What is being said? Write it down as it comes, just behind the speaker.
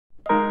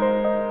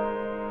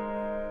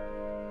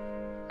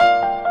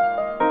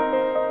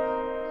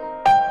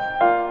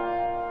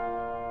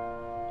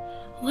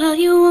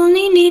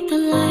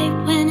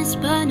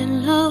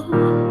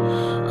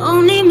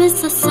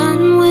miss the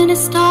sun when it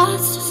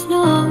starts to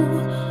snow.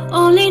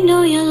 Only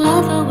know you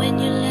love her when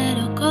you let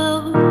her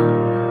go.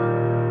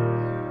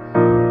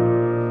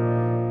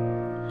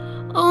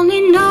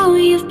 Only know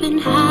you've been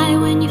high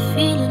when you're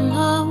feeling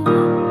low.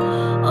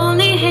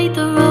 Only hate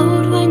the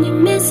road when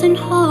you're missing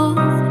home.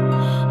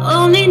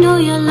 Only know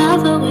you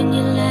love her when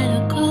you let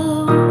her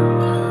go.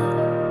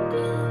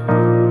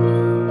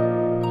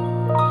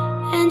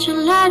 And you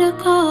let her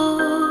go.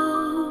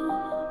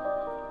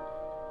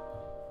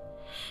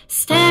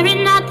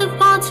 Staring at the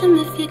bottom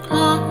of your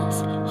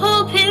glass,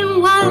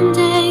 hoping one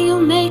day you'll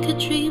make a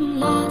dream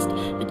last.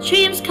 But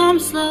dreams come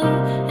slow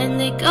and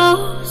they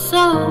go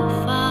so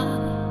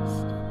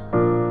fast.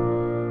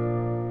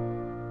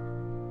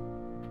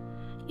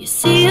 You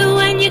see her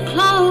when you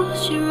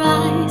close your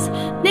eyes.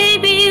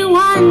 Maybe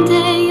one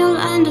day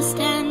you'll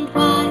understand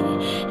why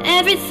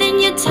everything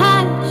you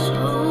touch,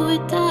 oh,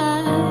 it dies.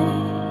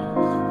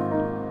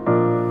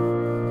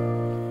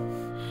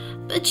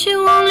 But you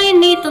only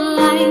need the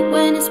light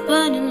when it's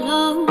burning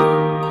low.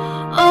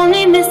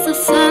 Only miss the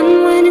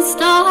sun when it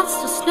starts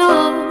to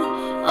snow.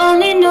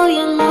 Only know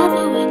you love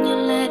her when you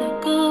let her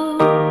go.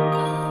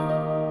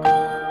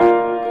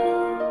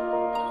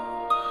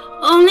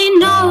 Only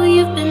know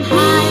you've been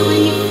high when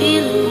you're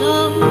feeling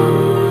low.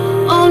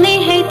 Only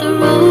hate the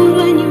road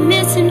when you're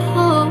missing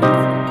home.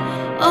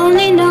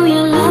 Only know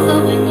you love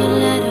her when you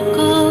let her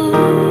go.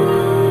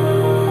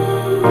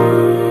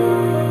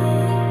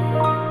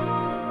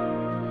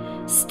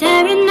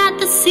 Staring at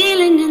the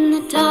ceiling in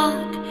the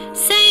dark,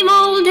 same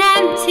old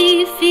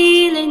empty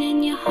feeling in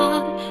your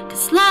heart.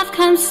 'Cause love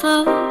comes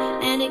slow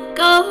and it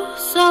goes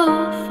so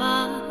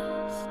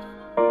fast.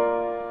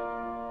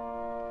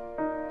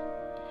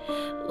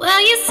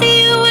 Well, you see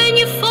her when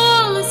you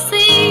fall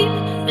asleep,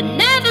 but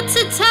never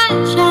to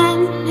touch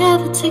and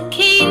never to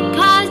keep.